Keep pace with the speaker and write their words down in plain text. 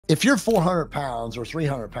if you're 400 pounds or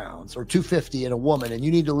 300 pounds or 250 in a woman and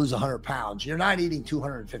you need to lose 100 pounds, you're not eating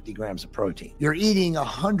 250 grams of protein. You're eating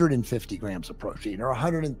 150 grams of protein or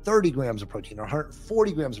 130 grams of protein or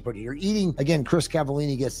 140 grams of protein. You're eating, again, Chris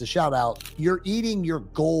Cavallini gets the shout out, you're eating your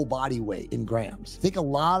goal body weight in grams. I think a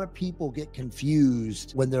lot of people get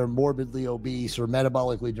confused when they're morbidly obese or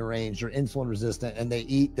metabolically deranged or insulin resistant and they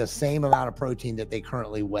eat the same amount of protein that they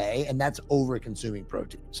currently weigh, and that's over consuming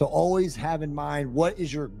protein. So always have in mind, what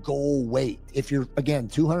is your goal weight? If you're, again,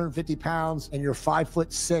 250 pounds and you're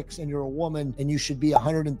 5'6" and you're a woman and you should be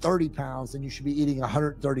 130 pounds, then you should be eating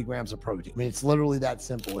 130 grams of protein. I mean, it's literally that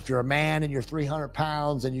simple. If you're a man and you're 300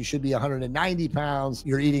 pounds and you should be 190 pounds,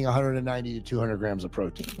 you're eating 190 to 200 grams of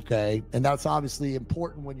protein, okay? And that's obviously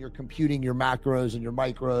important when you're computing your macros and your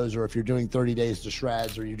micros, or if you're doing 30 days to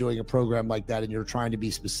shreds or you're doing a program like that and you're trying to be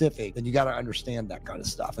specific, then you got to understand that kind of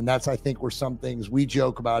stuff. And that's, I think, where some things we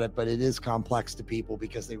joke about it, but it is complex to people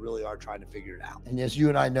because they really are trying to figure it out. And as you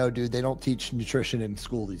and I know, dude, they don't teach nutrition in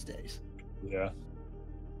school these days. Yeah.